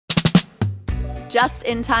Just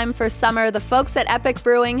in time for summer, the folks at Epic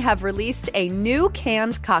Brewing have released a new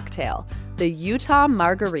canned cocktail, the Utah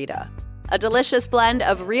Margarita. A delicious blend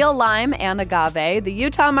of real lime and agave, the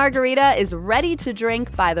Utah Margarita is ready to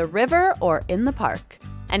drink by the river or in the park.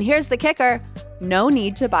 And here's the kicker, no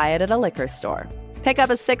need to buy it at a liquor store. Pick up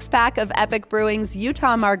a 6-pack of Epic Brewing's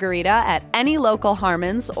Utah Margarita at any local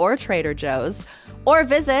Harmon's or Trader Joe's, or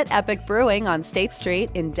visit Epic Brewing on State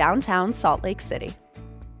Street in downtown Salt Lake City.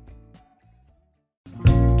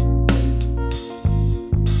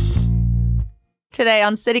 Today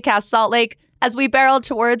on CityCast Salt Lake, as we barrel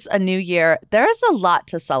towards a new year, there is a lot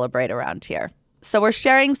to celebrate around here. So we're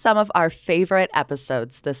sharing some of our favorite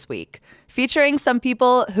episodes this week, featuring some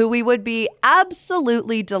people who we would be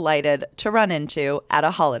absolutely delighted to run into at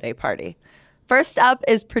a holiday party. First up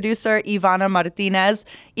is producer Ivana Martinez.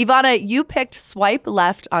 Ivana, you picked Swipe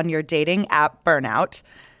Left on your dating app Burnout.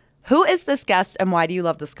 Who is this guest and why do you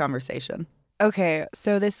love this conversation? Okay,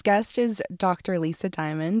 so this guest is Dr. Lisa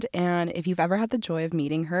Diamond, and if you've ever had the joy of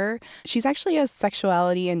meeting her, she's actually a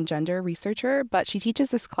sexuality and gender researcher, but she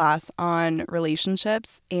teaches this class on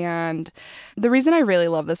relationships. And the reason I really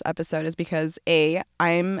love this episode is because, A,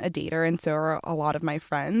 I'm a dater, and so are a lot of my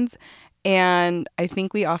friends. And I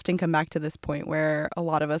think we often come back to this point where a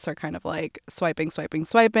lot of us are kind of like swiping,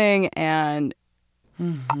 and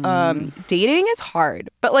dating is hard.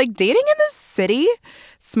 But like dating in this city,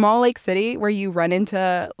 small lake city, where you run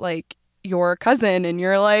into like your cousin and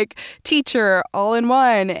your like teacher all in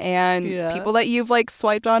one, and people that you've like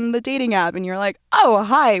swiped on the dating app, and you're like, oh,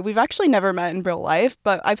 hi, we've actually never met in real life,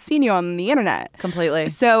 but I've seen you on the internet. Completely.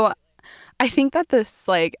 So I think that this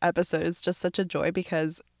like episode is just such a joy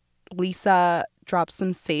because Lisa drops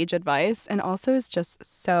some sage advice and also is just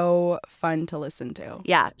so fun to listen to.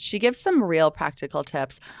 Yeah, she gives some real practical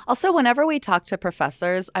tips. Also, whenever we talk to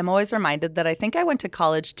professors, I'm always reminded that I think I went to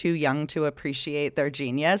college too young to appreciate their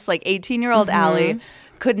genius. Like 18-year-old Allie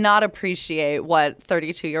could not appreciate what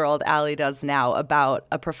 32-year-old Allie does now about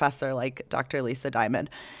a professor like Dr. Lisa Diamond.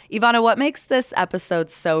 Ivana, what makes this episode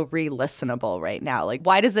so re-listenable right now? Like,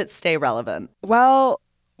 why does it stay relevant? Well,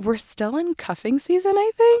 we're still in cuffing season,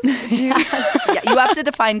 I think. Yeah, you have to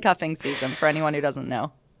define cuffing season for anyone who doesn't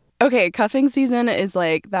know. Okay, cuffing season is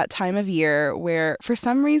like that time of year where for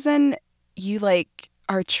some reason you like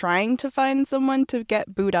are trying to find someone to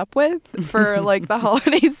get booed up with for like the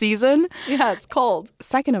holiday season. Yeah, it's cold.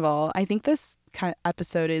 Second of all, I think this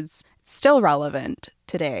episode is still relevant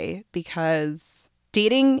today because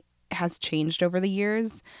dating has changed over the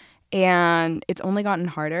years. And it's only gotten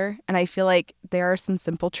harder. And I feel like there are some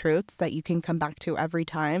simple truths that you can come back to every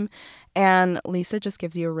time. And Lisa just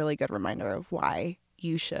gives you a really good reminder of why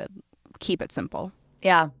you should keep it simple.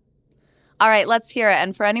 Yeah. All right, let's hear it.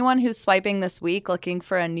 And for anyone who's swiping this week looking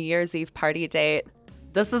for a New Year's Eve party date,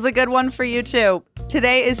 this is a good one for you too.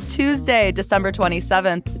 Today is Tuesday, December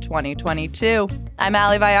 27th, 2022. I'm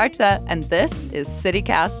Allie Vallarta, and this is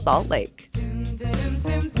CityCast Salt Lake.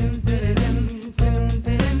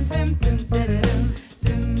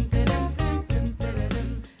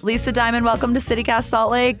 Lisa Diamond, welcome to CityCast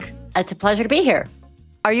Salt Lake. It's a pleasure to be here.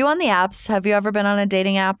 Are you on the apps? Have you ever been on a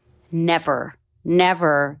dating app? Never.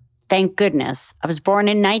 Thank goodness. I was born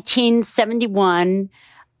in 1971.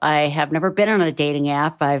 I have never been on a dating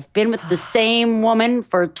app. I've been with the same woman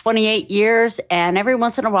for 28 years, and every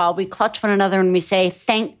once in a while we clutch one another and we say,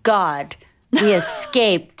 thank God we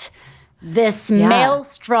escaped this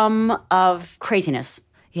maelstrom of craziness.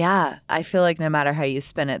 Yeah, I feel like no matter how you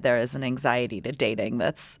spin it, there is an anxiety to dating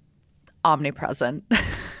that's omnipresent,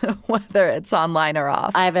 whether it's online or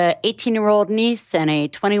off. I have an 18-year-old niece and a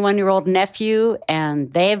 21-year-old nephew,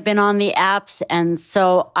 and they've been on the apps. And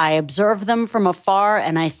so I observe them from afar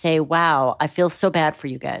and I say, wow, I feel so bad for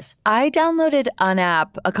you guys. I downloaded an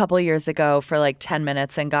app a couple years ago for like 10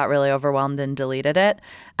 minutes and got really overwhelmed and deleted it.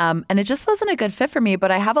 And it just wasn't a good fit for me. But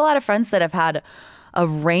I have a lot of friends that have had a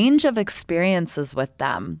range of experiences with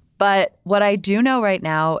them. But what I do know right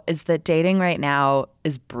now is that dating right now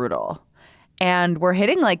is brutal. And we're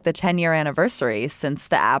hitting like the 10-year anniversary since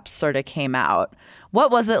the apps sort of came out. What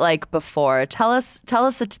was it like before? Tell us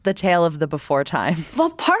the tale of the before times.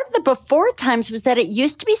 Well, part of the before times was that it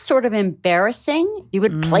used to be sort of embarrassing. You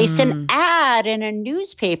would place an ad in a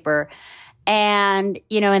newspaper. And,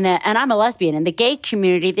 you know, and I'm a lesbian. In the gay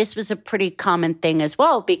community, this was a pretty common thing as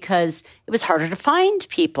well because it was harder to find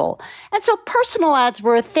people. And so personal ads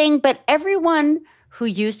were a thing, but everyone who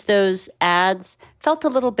used those ads felt a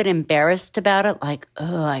little bit embarrassed about it, like,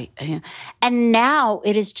 and now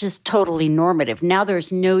it is just totally normative. Now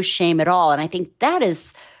there's no shame at all. And I think that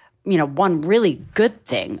is, you know, one really good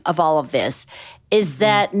thing of all of this is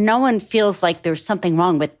that no one feels like there's something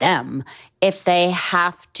wrong with them if they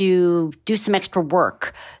have to do some extra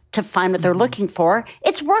work to find what they're looking for.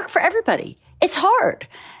 It's work for everybody. It's hard.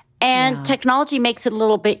 And technology makes it a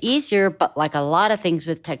little bit easier, but like a lot of things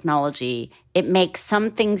with technology, it makes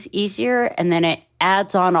some things easier and then it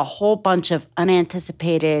adds on a whole bunch of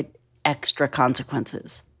unanticipated extra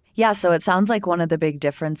consequences. Yeah, so it sounds like one of the big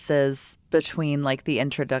differences between like the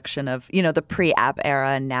introduction of, the pre-app era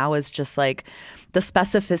and now is just like the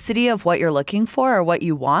specificity of what you're looking for or what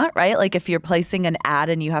you want, right? Like if you're placing an ad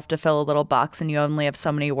and you have to fill a little box and you only have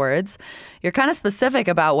so many words, you're kind of specific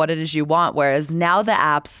about what it is you want. Whereas now the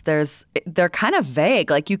apps, they're kind of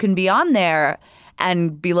vague. Like you can be on there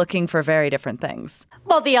and be looking for very different things.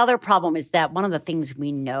 Well, the other problem is that one of the things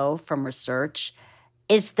we know from research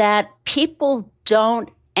is that people don't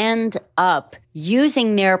end up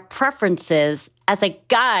using their preferences as a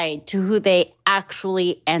guide to who they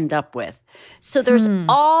actually end up with. So there's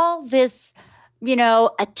all this,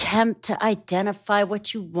 attempt to identify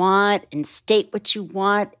what you want and state what you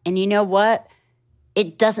want. And you know what?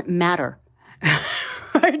 It doesn't matter.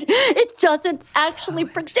 Right? It doesn't actually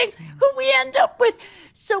predict who we end up with.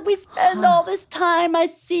 So we spend all this time. I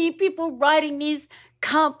see people writing these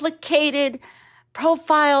complicated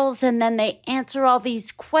profiles and then they answer all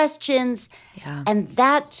these questions. Yeah. And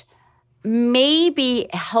that maybe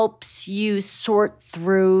helps you sort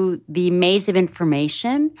through the maze of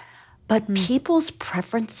information, but people's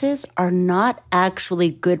preferences are not actually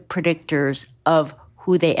good predictors of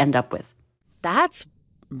who they end up with. That's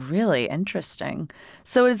really interesting.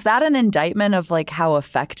 So is that an indictment of like how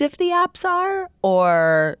effective the apps are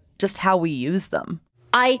or just how we use them?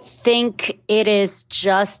 I think it is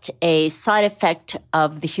just a side effect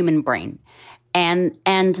of the human brain and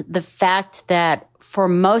the fact that for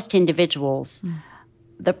most individuals,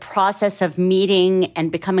 the process of meeting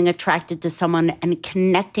and becoming attracted to someone and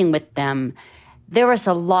connecting with them, there is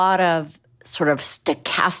a lot of sort of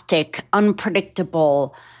stochastic,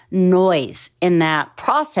 unpredictable noise in that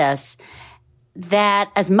process that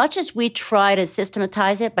as much as we try to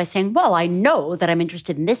systematize it by saying, well, I know that I'm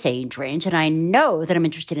interested in this age range and I know that I'm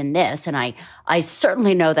interested in this and I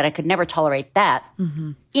certainly know that I could never tolerate that.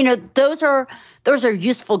 Those are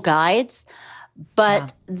useful guides,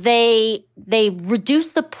 but they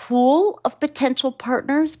reduce the pool of potential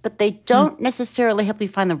partners, but they don't necessarily help you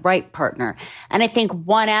find the right partner. And I think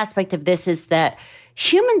one aspect of this is that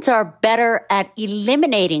humans are better at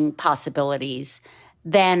eliminating possibilities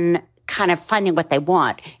than kind of finding what they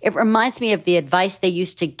want. It reminds me of the advice they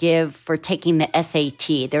used to give for taking the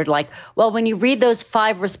SAT. They're like, well, when you read those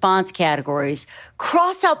 5 response categories,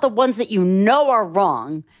 cross out the ones that you know are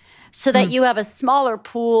wrong so that you have a smaller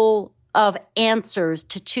pool of answers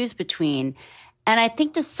to choose between. And I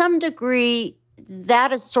think to some degree,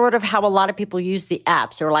 that is sort of how a lot of people use the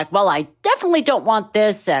apps. They're like, well, I definitely don't want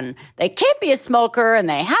this, and they can't be a smoker, and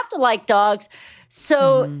they have to like dogs.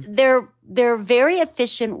 So they're very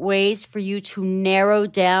efficient ways for you to narrow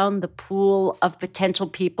down the pool of potential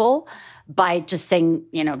people by just saying,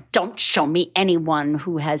 don't show me anyone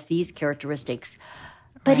who has these characteristics.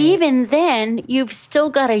 But even then, you've still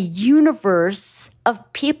got a universe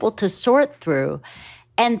of people to sort through.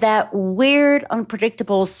 And that weird,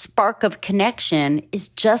 unpredictable spark of connection is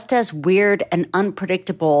just as weird and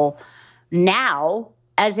unpredictable now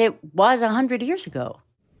as it was 100 years ago.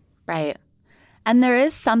 Right. And there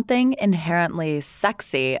is something inherently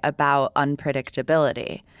sexy about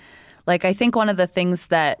unpredictability. Like, I think one of the things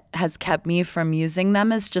that has kept me from using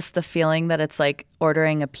them is just the feeling that it's like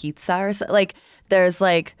ordering a pizza or something. Like, there is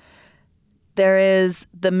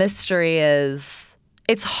the mystery is,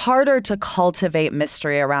 it's harder to cultivate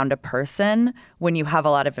mystery around a person when you have a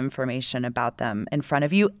lot of information about them in front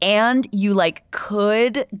of you and you like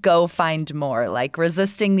could go find more, like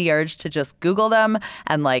resisting the urge to just Google them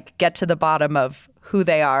and like get to the bottom of who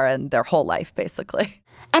they are and their whole life, basically.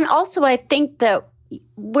 And also, I think that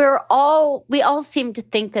we all seem to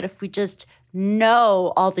think that if we just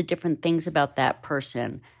know all the different things about that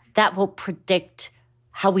person, that will predict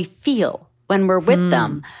how we feel when we're with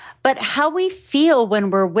them. But how we feel when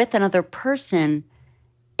we're with another person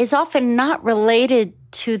is often not related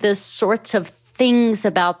to the sorts of things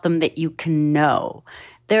about them that you can know.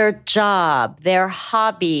 Their job, their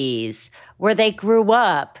hobbies, where they grew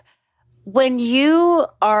up. When you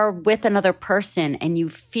are with another person and you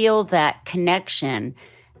feel that connection,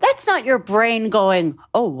 that's not your brain going,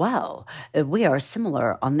 oh, wow, we are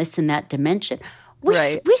similar on this and that dimension.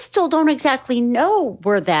 We still don't exactly know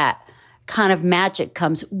where that kind of magic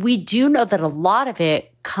comes. We do know that a lot of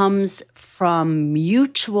it comes from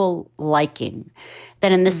mutual liking,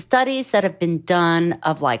 that in the studies that have been done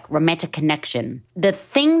of like romantic connection, the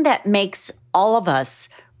thing that makes all of us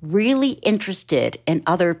really interested in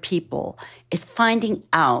other people is finding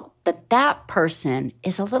out that that person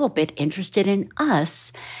is a little bit interested in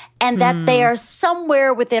us and that they are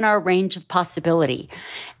somewhere within our range of possibility.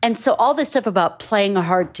 And so all this stuff about playing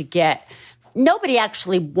hard to get, nobody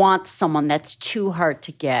actually wants someone that's too hard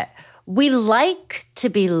to get. We like to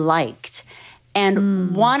be liked.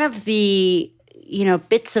 And one of the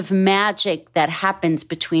bits of magic that happens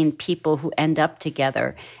between people who end up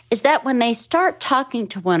together is that when they start talking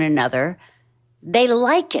to one another, they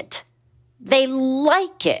like it. They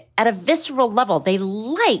like it at a visceral level. They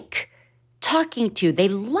like talking to you. They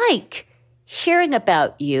like hearing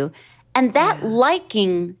about you. And that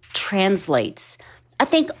liking translates. I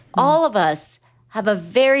think all of us have a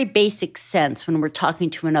very basic sense when we're talking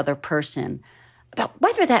to another person about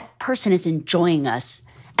whether that person is enjoying us.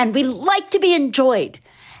 And we like to be enjoyed.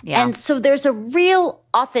 Yeah. And so there's a real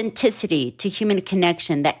authenticity to human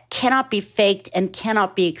connection that cannot be faked and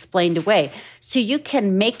cannot be explained away. So you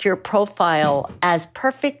can make your profile as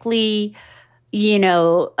perfectly,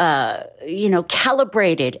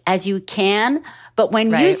 calibrated as you can. But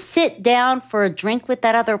when you sit down for a drink with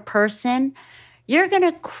that other person, you're going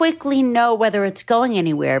to quickly know whether it's going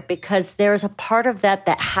anywhere because there's a part of that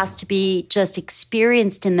that has to be just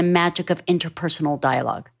experienced in the magic of interpersonal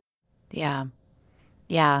dialogue. Yeah.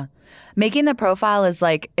 Yeah. Making the profile is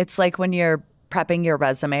it's like when you're prepping your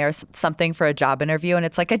resume or something for a job interview and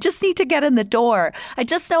it's like, I just need to get in the door. I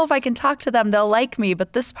just know if I can talk to them, they'll like me.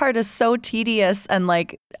 But this part is so tedious and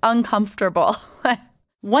uncomfortable.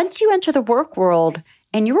 Once you enter the work world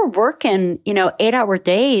and you're working, 8-hour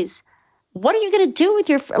days, what are you going to do with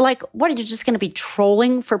your, what are you just going to be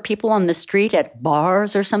trolling for people on the street at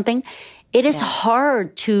bars or something? It is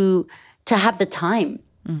hard to have the time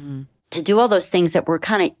to do all those things that were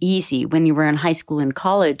kind of easy when you were in high school and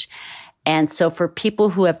college. And so for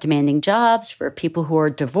people who have demanding jobs, for people who are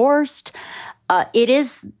divorced, it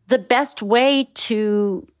is the best way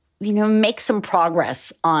to, make some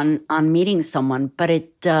progress on meeting someone. But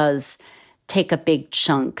it does take a big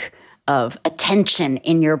chunk of attention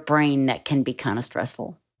in your brain that can be kind of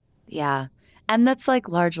stressful. Yeah. And that's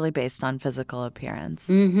largely based on physical appearance,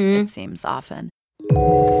 it seems often.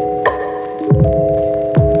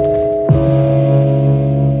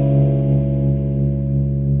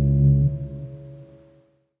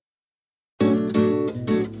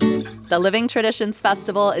 The Living Traditions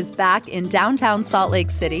Festival is back in downtown Salt Lake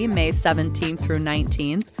City, May 17th through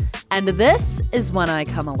 19th. And this is when I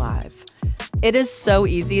come alive. It is so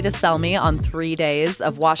easy to sell me on 3 days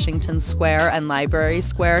of Washington Square and Library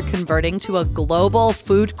Square converting to a global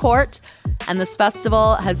food court. And this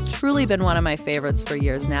festival has truly been one of my favorites for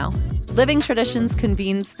years now. Living Traditions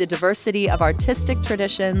convenes the diversity of artistic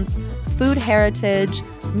traditions, food heritage,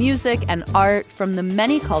 music, and art from the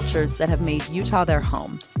many cultures that have made Utah their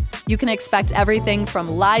home. You can expect everything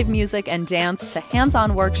from live music and dance to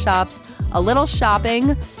hands-on workshops, a little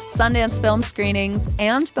shopping, Sundance film screenings,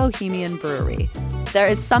 and Bohemian Brewery. There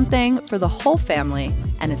is something for the whole family,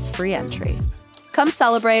 and it's free entry. Come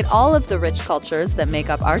celebrate all of the rich cultures that make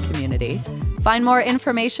up our community. Find more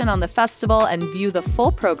information on the festival and view the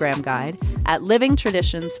full program guide at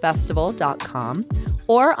livingtraditionsfestival.com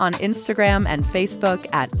or on Instagram and Facebook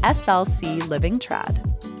at SLC Living Trad.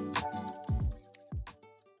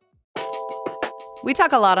 We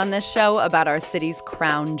talk a lot on this show about our city's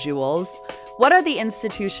crown jewels. What are the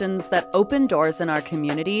institutions that open doors in our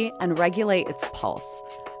community and regulate its pulse?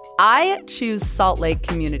 I choose Salt Lake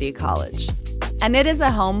Community College, and it is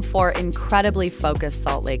a home for incredibly focused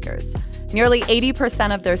Salt Lakers. Nearly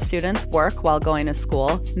 80% of their students work while going to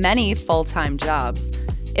school, many full-time jobs.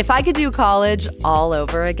 If I could do college all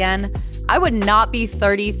over again, I would not be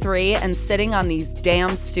 33 and sitting on these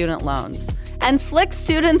damn student loans. And slick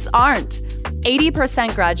students aren't.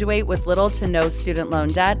 80% graduate with little to no student loan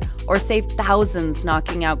debt or save thousands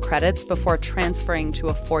knocking out credits before transferring to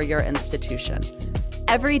a four-year institution.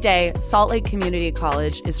 Every day, Salt Lake Community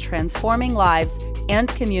College is transforming lives and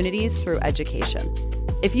communities through education.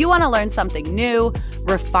 If you want to learn something new,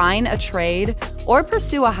 refine a trade, or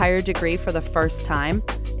pursue a higher degree for the first time,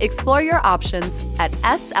 explore your options at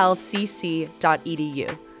slcc.edu.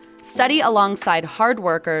 Study alongside hard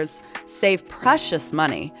workers, save precious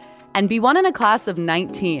money, and be one in a class of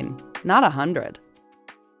 19, not 100.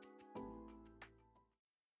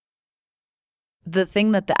 The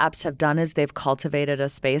thing that the apps have done is they've cultivated a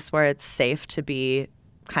space where it's safe to be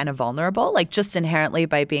kind of vulnerable. Like just inherently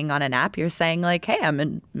by being on an app, you're saying like, hey,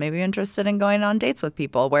 maybe interested in going on dates with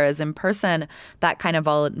people. Whereas in person, that kind of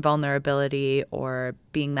vulnerability or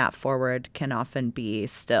being that forward can often be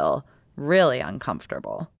still really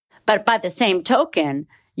uncomfortable. But by the same token,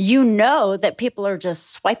 you know that people are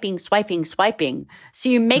just swiping. So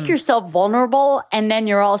you make yourself vulnerable, and then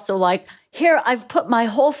you're also like, here, I've put my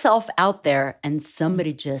whole self out there, and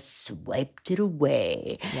somebody just swiped it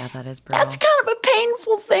away. Yeah, that is brutal. That's kind of a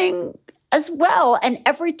painful thing as well. And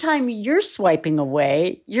every time you're swiping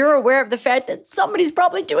away, you're aware of the fact that somebody's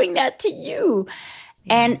probably doing that to you.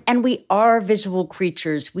 Yeah. And we are visual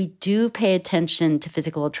creatures. We do pay attention to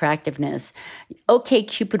physical attractiveness.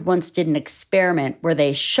 OkCupid once did an experiment where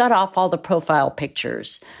they shut off all the profile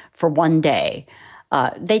pictures for one day.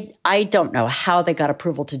 I don't know how they got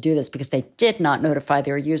approval to do this because they did not notify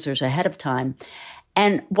their users ahead of time.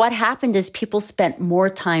 And what happened is people spent more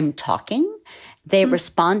time talking. They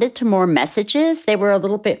responded to more messages. They were a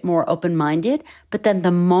little bit more open-minded. But then the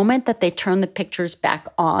moment that they turned the pictures back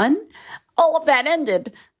on, all of that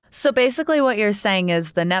ended. So basically what you're saying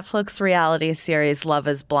is the Netflix reality series Love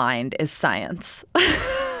is Blind is science.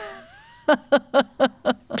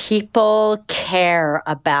 People care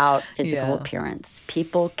about physical appearance.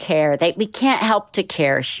 People care. We can't help to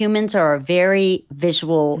care. Humans are a very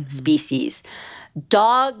visual species.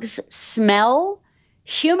 Dogs smell,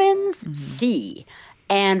 humans see.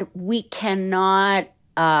 And we cannot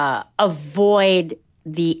avoid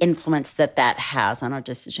the influence that has on our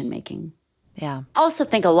decision making. Yeah. I also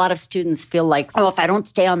think a lot of students feel like, oh, if I don't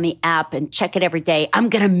stay on the app and check it every day, I'm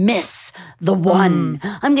going to miss the one.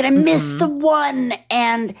 I'm going to miss the one.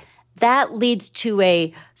 And that leads to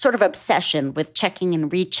a sort of obsession with checking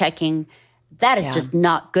and rechecking. That is just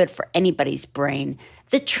not good for anybody's brain.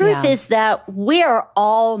 The truth is that we are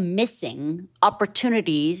all missing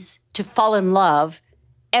opportunities to fall in love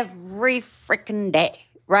every freaking day.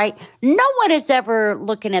 Right? No one is ever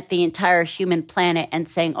looking at the entire human planet and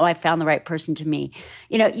saying, oh, I found the right person to me.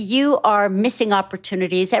 You know, you are missing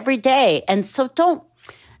opportunities every day. And so don't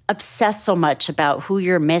obsess so much about who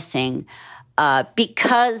you're missing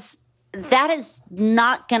because that is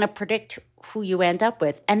not going to predict who you end up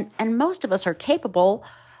with. And most of us are capable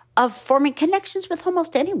of forming connections with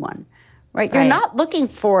almost anyone, right? You're not looking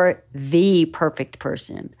for the perfect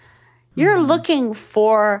person. You're looking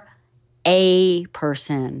for a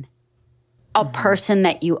person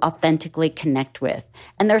that you authentically connect with.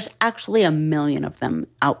 And there's actually a million of them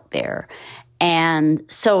out there. And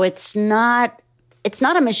so it's not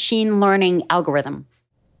a machine learning algorithm.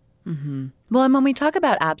 Well, and when we talk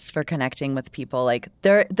about apps for connecting with people, like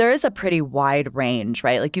there is a pretty wide range,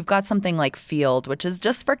 right? Like you've got something like Field, which is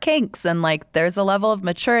just for kinks. And like there's a level of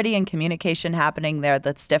maturity and communication happening there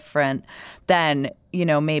that's different than, you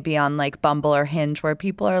know, maybe on like Bumble or Hinge where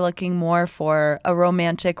people are looking more for a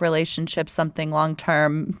romantic relationship, something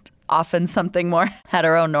long-term, often something more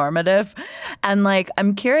heteronormative. And like,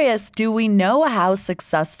 I'm curious, do we know how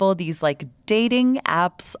successful these like dating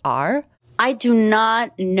apps are? I do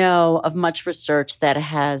not know of much research that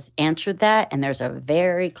has answered that, and there's a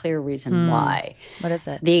very clear reason why. What is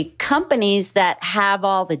it? The companies that have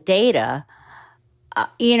all the data,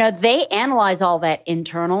 they analyze all that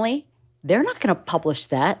internally. They're not going to publish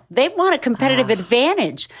that. They want a competitive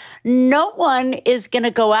advantage. No one is going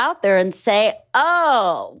to go out there and say,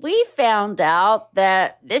 oh, we found out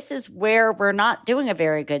that this is where we're not doing a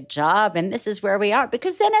very good job, and this is where we are,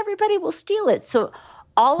 because then everybody will steal it. So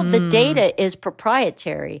all of the data is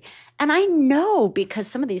proprietary. And I know, because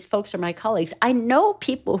some of these folks are my colleagues, I know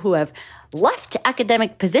people who have left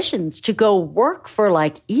academic positions to go work for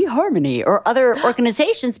like eHarmony or other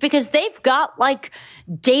organizations because they've got like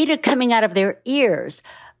data coming out of their ears.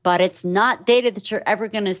 But it's not data that you're ever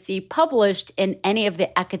going to see published in any of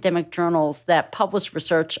the academic journals that publish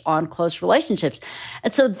research on close relationships.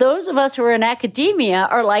 And so those of us who are in academia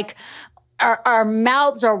are like, our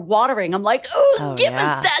mouths are watering. I'm like, give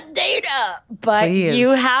us that data. But you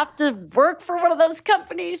have to work for one of those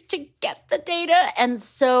companies to get the data. And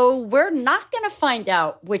so we're not going to find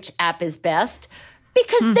out which app is best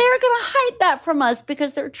because they're going to hide that from us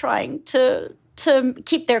because they're trying to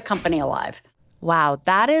keep their company alive. Wow,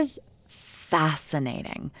 that is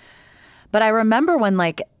fascinating. But I remember when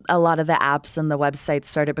like a lot of the apps and the websites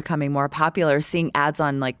started becoming more popular, seeing ads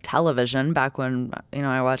on like television back when,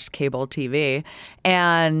 I watched cable TV,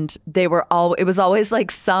 and it was always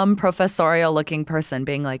like some professorial looking person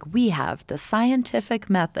being like, we have the scientific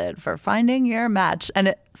method for finding your match.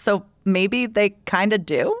 And so maybe they kind of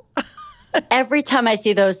do. Every time I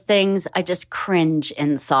see those things, I just cringe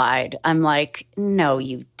inside. I'm like, no,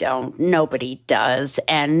 you don't. Nobody does.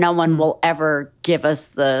 And no one will ever give us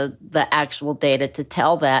the actual data to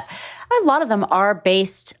tell that. A lot of them are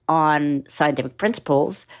based on scientific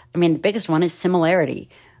principles. I mean, the biggest one is similarity.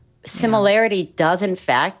 Similarity does, in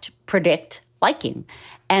fact, predict liking.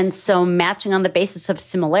 And so matching on the basis of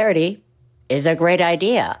similarity is a great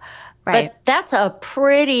idea. Right. But that's a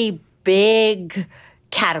pretty big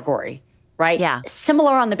category, right? Yeah.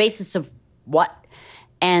 Similar on the basis of what?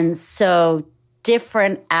 And so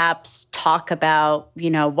different apps talk about,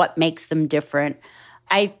 what makes them different.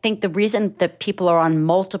 I think the reason that people are on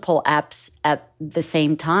multiple apps at the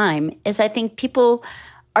same time is I think people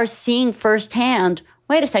are seeing firsthand,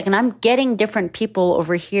 wait a second, I'm getting different people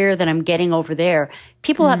over here than I'm getting over there.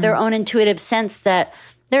 People have their own intuitive sense that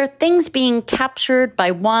there are things being captured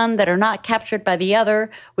by one that are not captured by the other,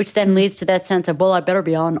 which then leads to that sense of, well, I better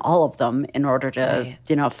be on all of them in order to,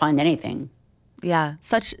 find anything. Yeah,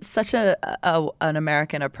 such an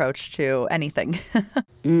American approach to anything.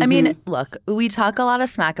 I mean, look, we talk a lot of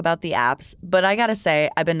smack about the apps, but I got to say,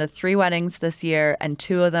 I've been to 3 weddings this year, and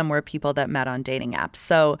 2 of them were people that met on dating apps.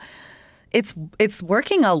 So it's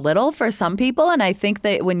working a little for some people, and I think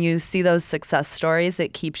that when you see those success stories,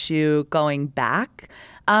 it keeps you going back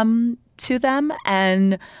to them.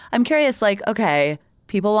 And I'm curious, like, okay,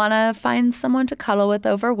 people want to find someone to cuddle with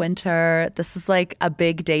over winter. This is like a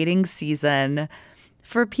big dating season.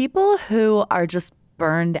 For people who are just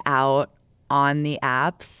burned out on the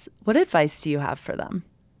apps, what advice do you have for them?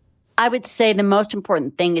 I would say the most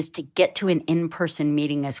important thing is to get to an in-person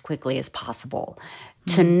meeting as quickly as possible.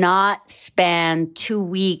 To not spend 2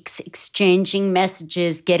 weeks exchanging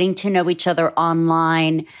messages, getting to know each other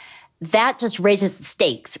online. That just raises the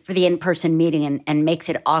stakes for the in-person meeting and makes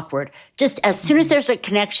it awkward. Just as soon as there's a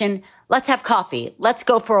connection, let's have coffee. Let's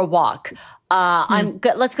go for a walk.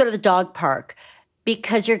 Let's go to the dog park.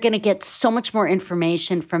 Because you're going to get so much more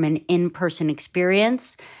information from an in-person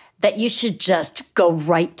experience that you should just go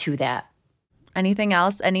right to that. Anything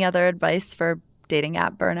else? Any other advice for dating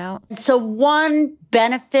app burnout? So one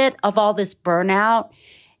benefit of all this burnout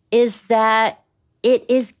is that it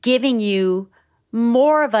is giving you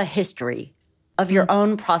more of a history of your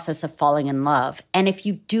own process of falling in love. And if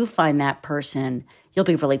you do find that person, you'll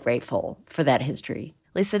be really grateful for that history.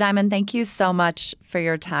 Lisa Diamond, thank you so much for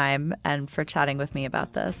your time and for chatting with me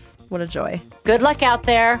about this. What a joy. Good luck out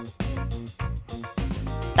there.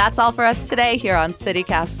 That's all for us today here on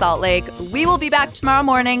CityCast Salt Lake. We will be back tomorrow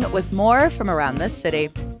morning with more from around this city.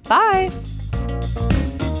 Bye.